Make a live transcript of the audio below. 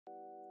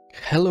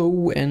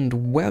Hello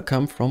and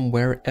welcome from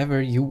wherever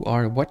you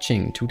are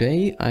watching.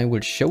 Today I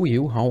will show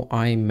you how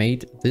I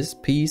made this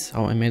piece,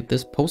 how I made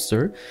this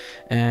poster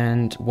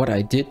and what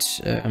I did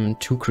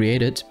to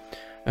create it.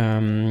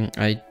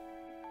 I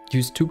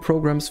used two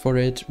programs for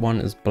it.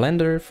 One is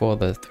Blender for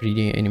the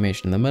 3D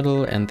animation in the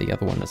middle and the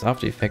other one is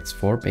After Effects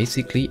for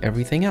basically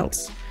everything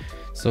else.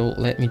 So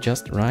let me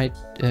just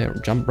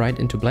jump right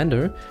into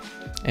Blender,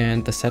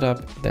 and the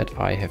setup that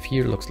I have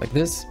here looks like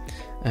this.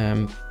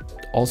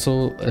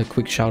 Also a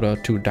quick shout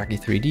out to DUCKY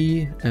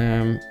 3D,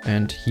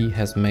 and he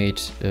has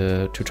made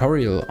a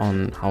tutorial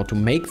on how to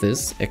make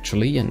this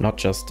actually, and not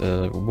just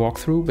a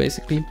walkthrough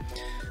basically.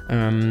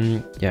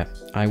 Yeah,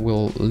 I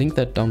will link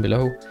that down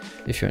below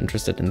if you're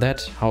interested in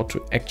that, how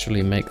to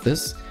actually make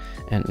this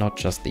and not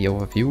just the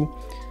overview.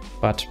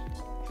 But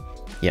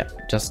yeah,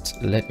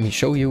 just let me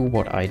show you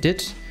what I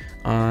did.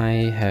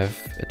 I have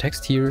a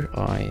text here.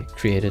 I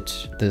created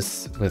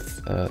this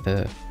with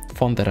the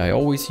font that I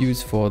always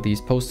use for these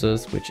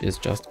posters, which is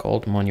just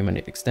called Monument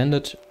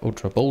Extended,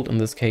 ultra bold in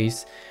this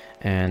case,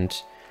 and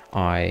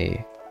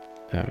I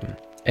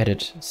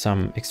added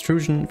some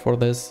extrusion for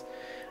this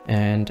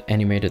and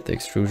animated the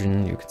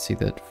extrusion. You can see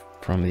that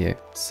from the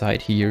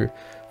side here,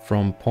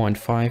 from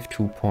 0.5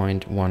 to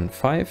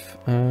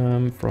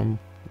 0.15, from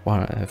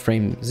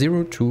frame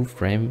 0 to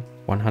frame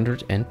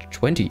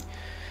 120.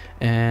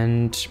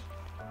 And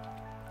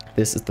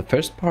this is the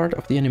first part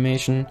of the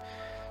animation,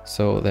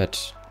 so that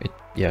it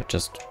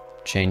just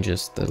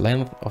changes the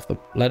length of the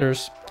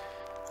letters.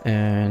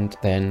 And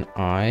then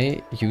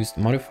I used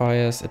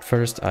modifiers. At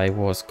first I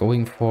was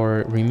going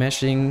for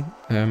remeshing,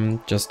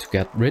 just to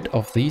get rid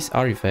of these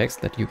artifacts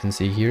that you can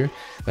see here,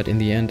 but in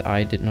the end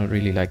I did not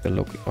really like the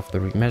look of the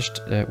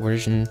remeshed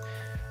version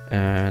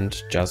and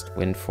just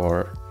went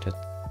for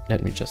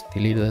let me just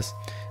delete this.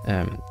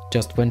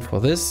 Just went for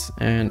this,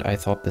 and I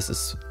thought this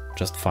is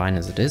just fine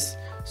as it is,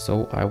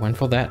 so I went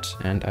for that.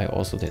 And I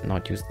also did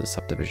not use the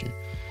subdivision.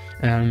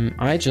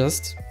 I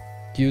just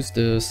used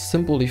a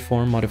simple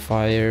deform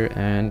modifier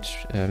and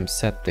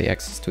set the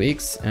axis to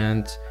X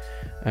and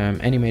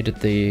animated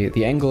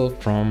the angle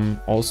from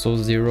also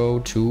 0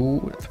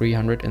 to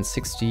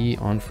 360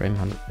 on frame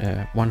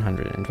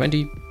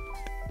 120.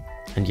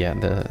 And yeah,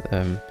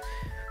 the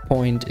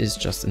point is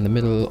just in the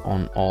middle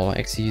on all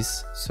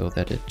axes, so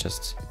that it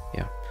just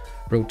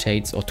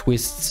rotates or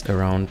twists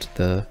around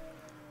the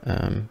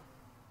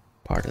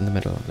part in the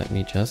middle. Let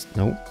me just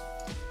nope,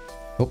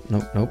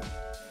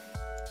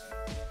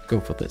 go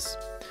for this.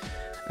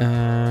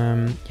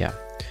 Yeah,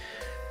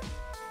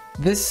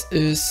 this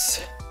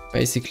is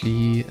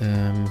basically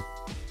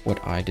what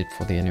I did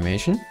for the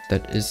animation.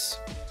 That is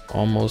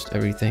almost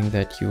everything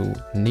that you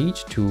need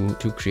to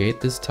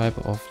create this type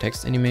of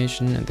text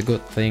animation. And the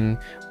good thing,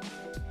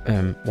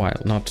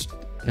 while not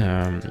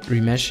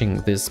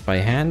remeshing this by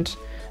hand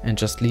and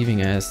just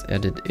leaving as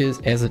it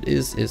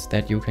is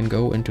that you can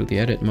go into the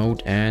edit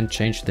mode and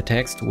change the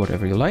text to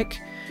whatever you like,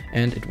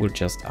 and it will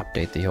just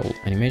update the whole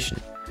animation.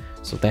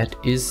 So that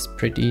is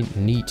pretty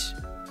neat.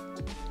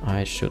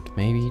 I should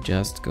maybe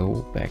just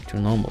go back to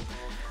normal.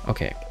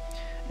 Okay,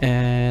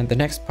 and the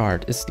next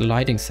part is the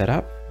lighting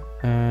setup,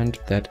 and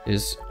that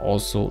is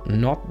also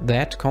not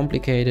that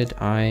complicated.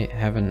 I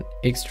have an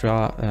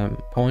extra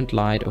point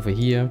light over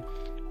here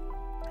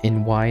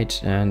in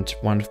white and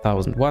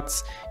 1000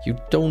 watts. You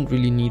don't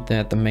really need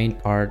that. The main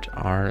part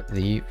are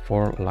the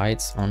 4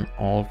 lights on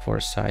all 4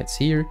 sides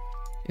here,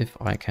 if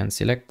I can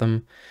select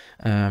them.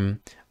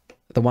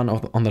 The one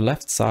on the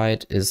left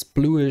side is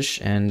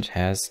bluish and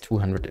has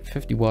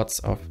 250 watts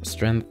of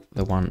strength.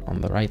 The one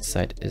on the right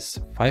side is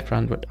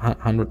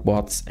 500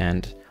 watts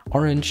and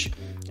orange,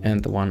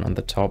 and the one on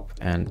the top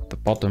and the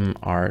bottom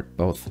are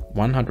both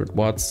 100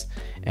 watts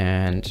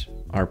and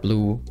are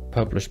blue,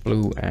 purplish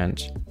blue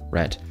and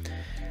red.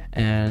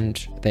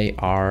 And they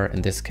are,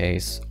 in this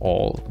case,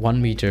 all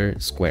 1 meter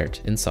squared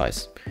in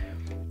size.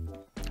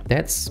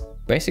 That's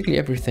basically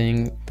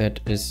everything that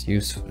is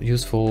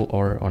useful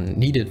or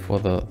needed for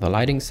the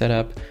lighting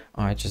setup.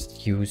 I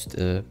just used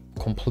a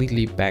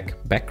completely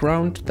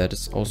background. That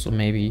is also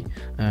maybe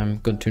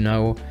good to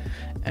know.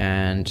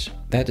 And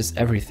that is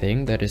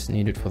everything that is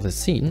needed for the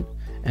scene.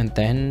 And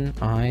then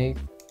I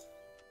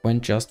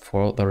went just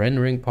for the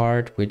rendering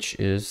part, which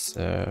is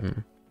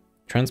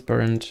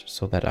transparent,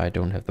 so that I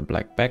don't have the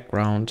black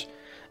background.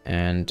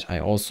 And I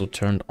also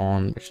turned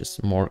on, which is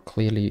more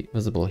clearly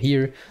visible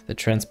here, the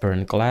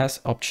transparent glass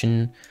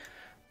option,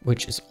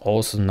 which is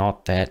also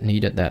not that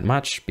needed that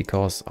much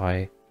because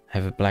I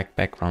have a black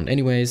background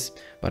anyways,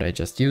 but I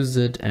just use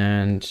it.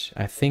 And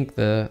I think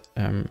the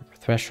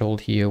threshold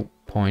here,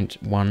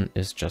 0.1,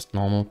 is just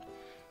normal.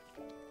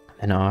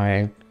 And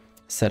I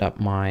set up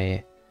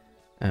my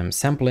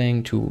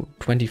sampling to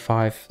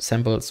 25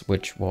 samples,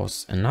 which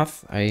was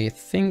enough. I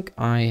think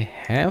I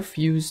have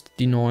used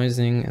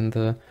denoising in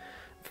the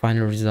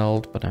final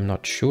result, but I'm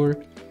not sure.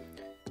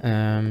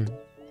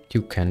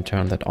 You can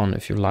turn that on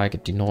if you like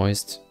it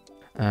denoised.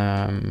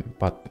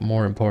 but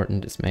more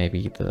important is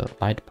maybe the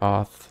light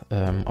path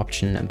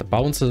option and the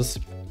bounces,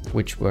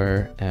 which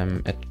were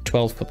at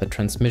 12 for the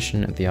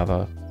transmission, and the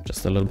other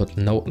just a little bit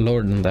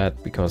lower than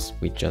that, because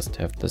we just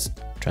have this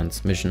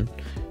transmission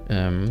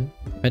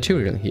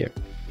material here.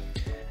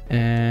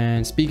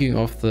 And speaking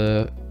of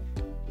the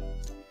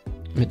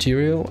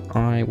material,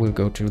 I will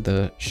go to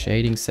the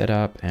shading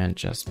setup and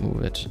just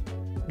move it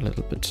a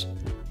little bit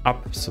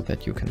up so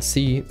that you can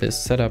see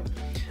this setup.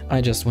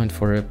 I just went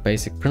for a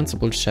basic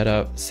principle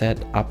setup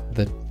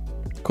that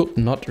could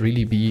not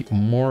really be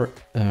more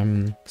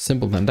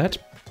simple than that.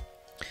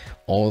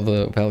 All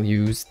the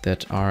values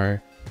that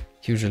are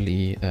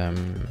usually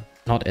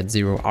not at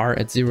 0 are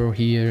at 0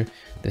 here.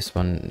 This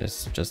one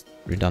is just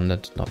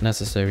redundant, not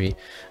necessary.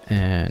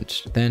 And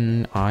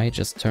then I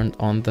just turned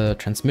on the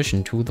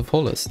transmission to the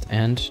fullest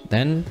and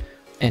then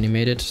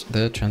animated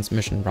the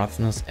transmission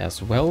roughness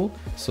as well,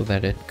 so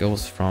that it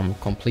goes from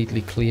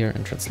completely clear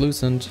and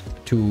translucent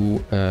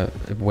to a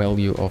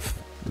value of,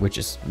 which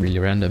is really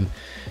random,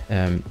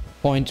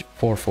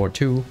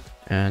 0.442,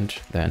 and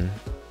then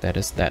that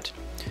is that.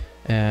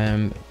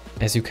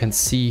 As you can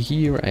see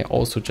here, I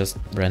also just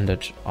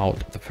rendered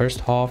out the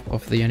first half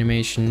of the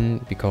animation,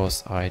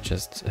 because I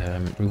just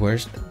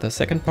reversed the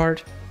second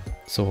part.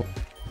 So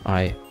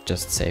I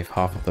just save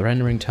half of the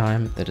rendering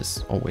time. That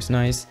is always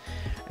nice.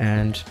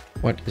 And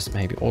what is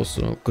maybe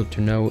also good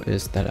to know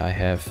is that I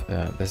have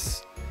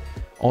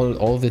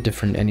all the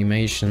different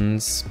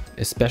animations,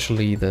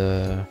 especially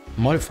the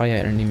modifier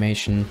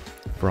animation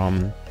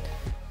from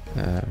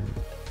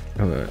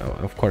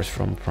of course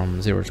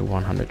from 0 to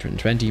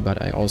 120,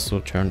 but I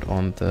also turned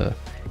on the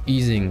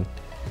easing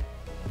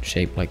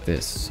shape like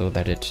this, so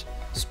that it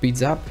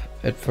speeds up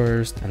at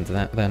first and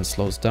then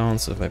slows down.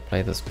 So if I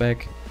play this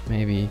back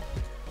maybe,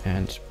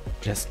 and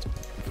just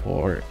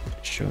for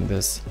showing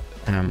this,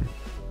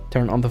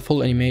 turn on the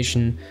full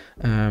animation,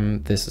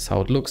 this is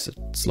how it looks. It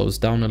slows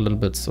down a little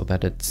bit so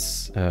that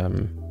it's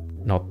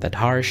not that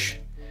harsh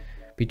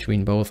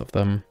between both of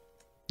them.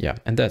 Yeah,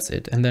 and that's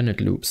it. And then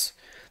it loops.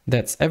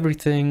 That's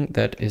everything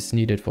that is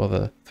needed for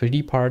the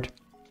 3D part.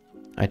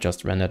 I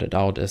just rendered it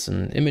out as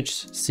an image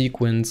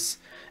sequence,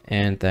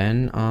 and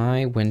then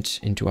I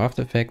went into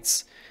After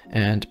Effects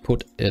and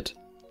put it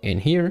in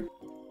here,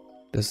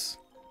 this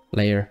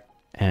layer,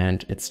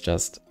 and it's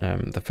just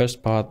the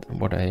first part,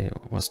 what I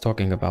was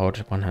talking about,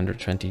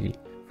 120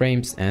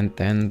 frames, and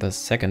then the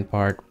second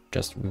part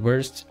just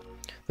reversed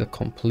the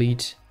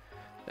complete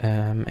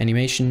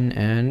animation,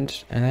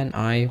 and then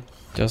I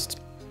just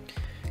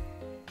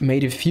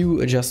made a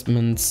few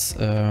adjustments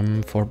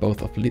for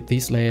both of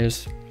these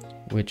layers,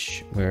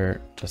 which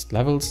were just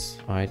levels.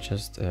 I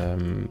just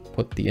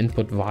put the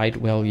input white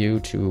value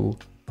to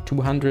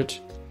 200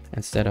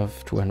 instead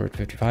of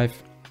 255,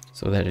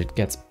 so that it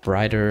gets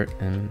brighter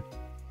and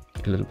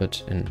a little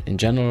bit in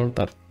general,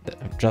 that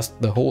just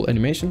the whole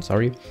animation,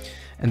 sorry.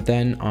 And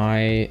then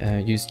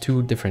I used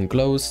two different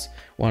glows,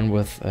 one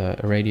with a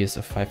radius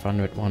of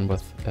 500, one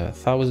with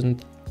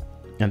 1000,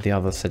 and the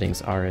other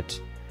settings are at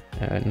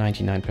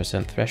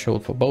 99%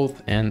 threshold for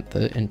both, and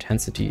the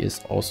intensity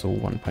is also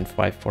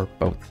 1.5 for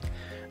both.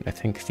 And I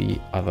think the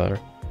other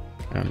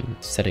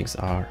settings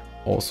are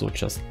also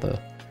just the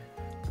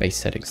base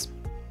settings.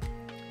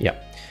 Yeah,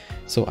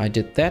 so I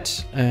did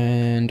that,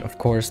 and of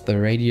course the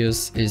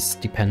radius is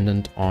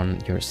dependent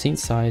on your scene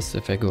size.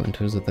 If I go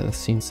into the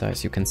scene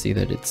size, you can see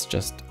that it's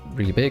just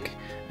really big,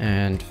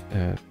 and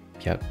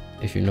yeah,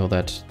 if you know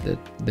that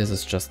this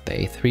is just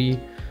the A3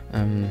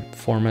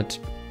 format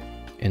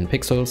in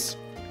pixels.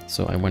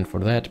 So I went for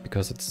that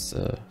because it's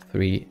a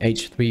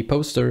H3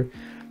 poster.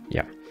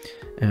 Yeah,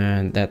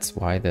 and that's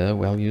why the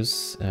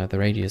values, the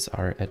radius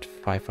are at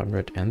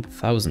 500 and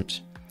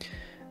 1000.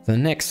 The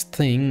next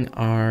thing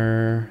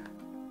are,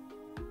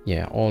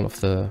 yeah, all of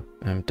the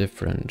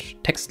different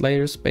text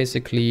layers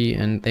basically,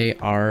 and they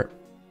are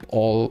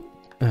all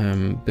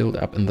built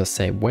up in the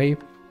same way.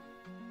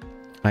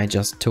 I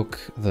just took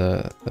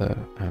the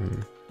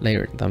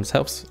layer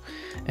themselves,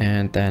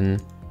 and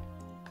then,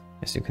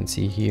 as you can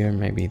see here,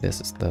 maybe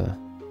this is the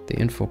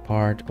info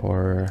part,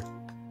 or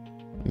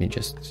let me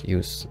just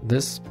use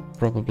this,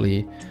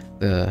 probably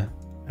the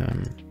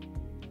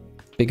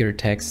bigger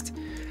text,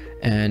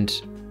 and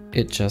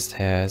it just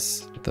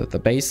has the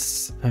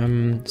base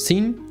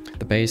scene,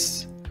 the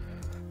base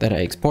that I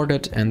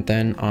exported, and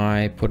then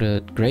I put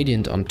a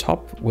gradient on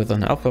top with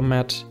an alpha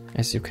matte,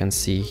 as you can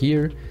see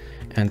here.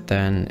 And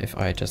then if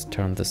I just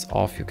turn this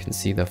off, you can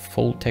see the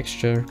full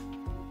texture,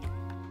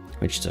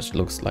 which just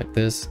looks like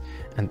this.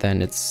 And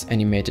then it's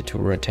animated to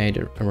rotate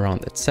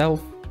around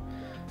itself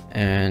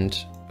and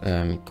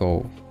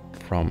go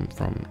from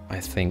I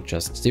think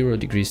just 0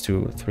 degrees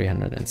to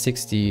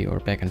 360 or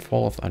back and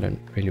forth. I don't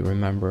really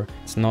remember.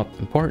 It's not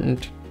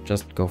important.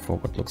 Just go for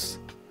what looks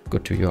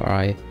good to your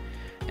eye.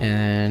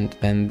 And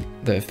then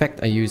the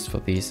effect I use for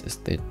these is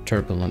the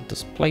turbulent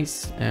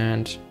displace,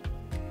 and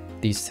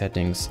these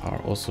settings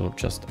are also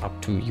just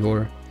up to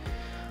your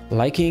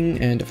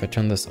liking. And if I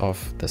turn this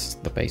off, this is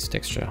the base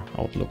texture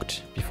how it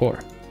looked before.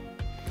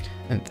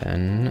 And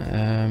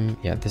then,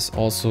 yeah, this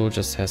also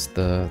just has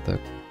the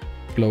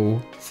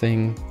glow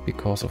thing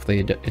because of the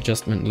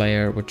adjustment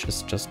layer, which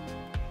is just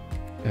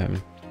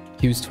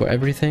used for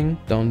everything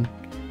down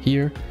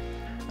here.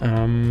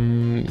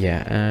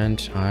 Yeah,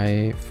 and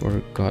I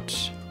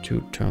forgot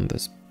to turn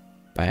this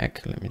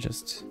back. Let me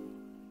just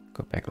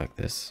go back like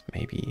this.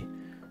 Maybe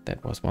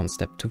that was one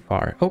step too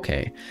far.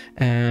 Okay,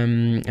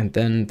 and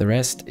then the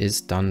rest is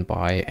done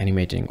by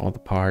animating all the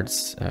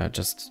parts,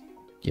 just,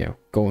 yeah,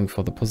 going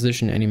for the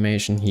position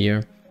animation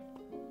here.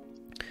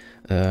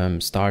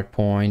 Start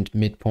point,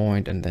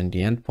 midpoint, and then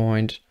the end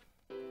point.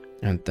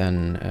 And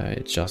then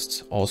it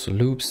just also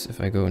loops. If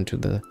I go into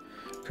the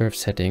curve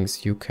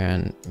settings, you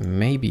can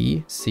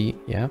maybe see,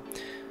 yeah,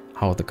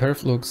 how the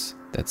curve looks.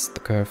 That's the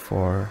curve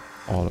for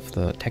all of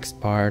the text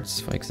parts,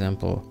 for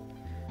example.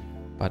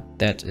 But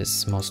that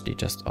is mostly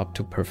just up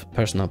to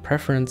personal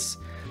preference.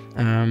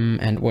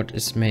 And what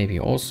is maybe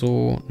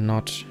also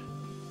not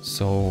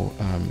so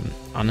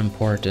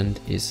unimportant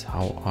is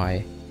how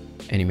I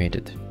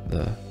animated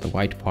the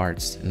white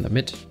parts in the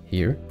mid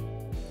here.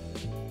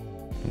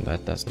 And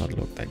that does not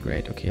look that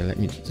great. Okay, let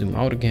me zoom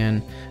out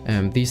again.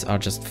 These are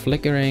just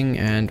flickering,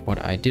 and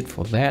what I did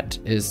for that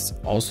is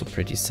also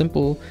pretty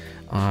simple.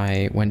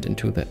 I went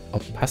into the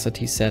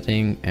opacity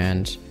setting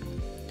and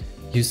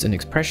used an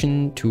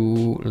expression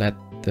to let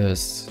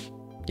this,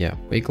 yeah,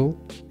 wiggle.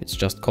 It's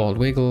just called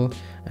wiggle,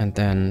 and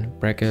then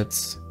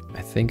brackets.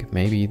 I think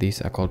maybe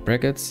these are called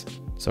brackets.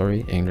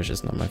 Sorry, English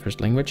is not my first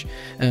language.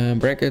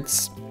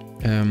 Brackets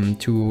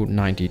to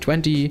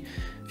 90/20.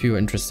 If you're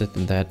interested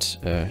in that,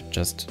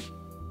 just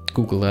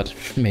Google that.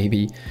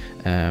 Maybe.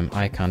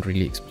 I can't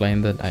really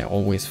explain that. I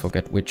always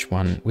forget which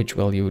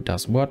value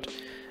does what.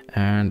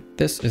 And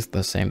this is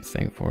the same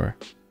thing for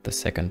the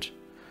second,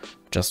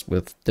 just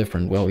with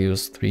different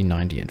values, 3,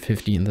 90 and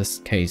 50 in this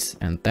case.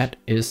 And that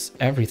is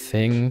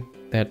everything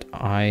that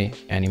I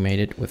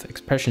animated with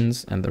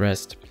expressions, and the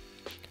rest,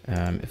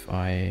 if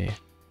I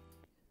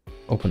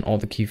open all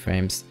the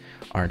keyframes,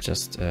 are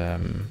just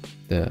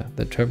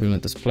the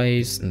turbulent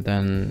displays, and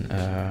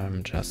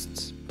then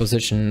just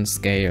position,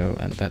 scale,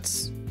 and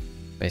that's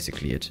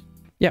basically it.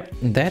 Yeah,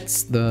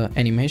 that's the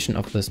animation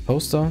of this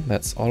poster.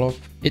 That's all of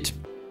it.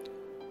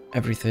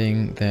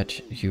 Everything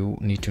that you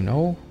need to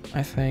know,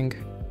 I think.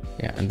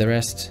 Yeah, and the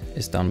rest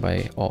is done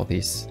by all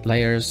these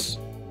layers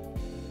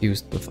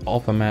used with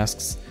alpha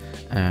masks,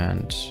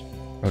 and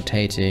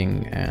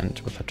rotating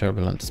and with the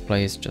turbulent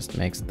displays just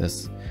makes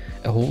this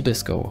a whole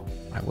disco,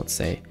 I would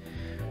say.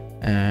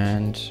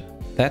 And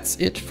that's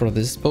it for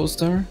this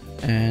poster,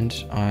 and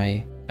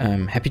I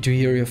am happy to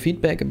hear your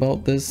feedback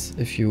about this.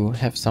 If you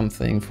have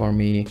something for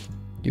me,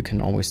 you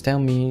can always tell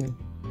me.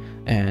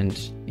 And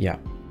yeah,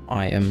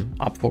 I am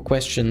up for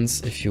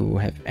questions. If you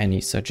have any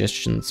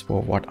suggestions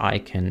for what I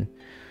can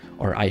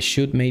or I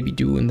should maybe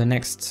do in the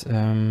next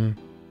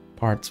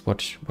parts,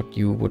 what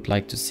you would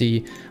like to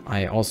see.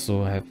 I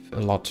also have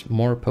a lot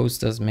more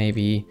posters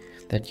maybe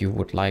that you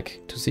would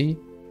like to see.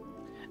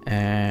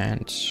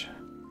 And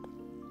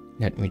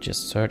let me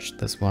just search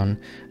this one.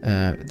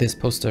 This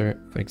poster,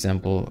 for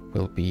example,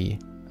 will be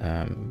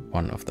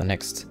one of the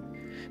next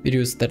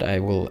videos that I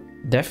will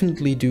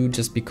definitely do,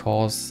 just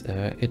because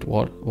it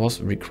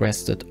was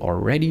requested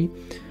already.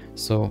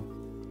 So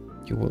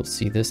you will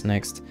see this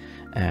next.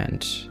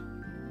 And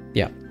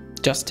yeah,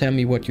 just tell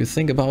me what you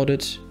think about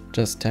it.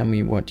 Just tell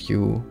me what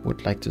you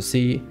would like to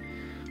see,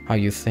 how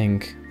you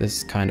think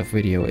this kind of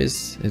video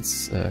is.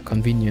 It's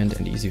convenient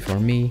and easy for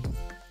me.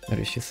 But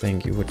if you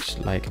think you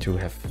would like to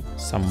have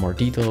some more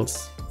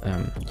details,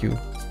 you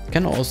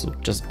can also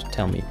just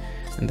tell me,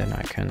 and then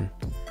I can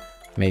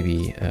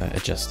maybe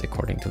adjust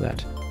according to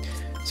that.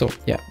 So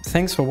yeah,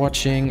 thanks for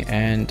watching,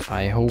 and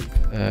I hope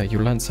you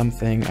learned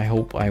something. I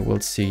hope I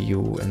will see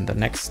you in the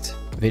next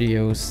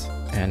videos,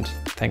 and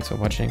thanks for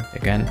watching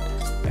again,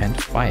 and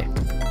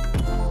bye.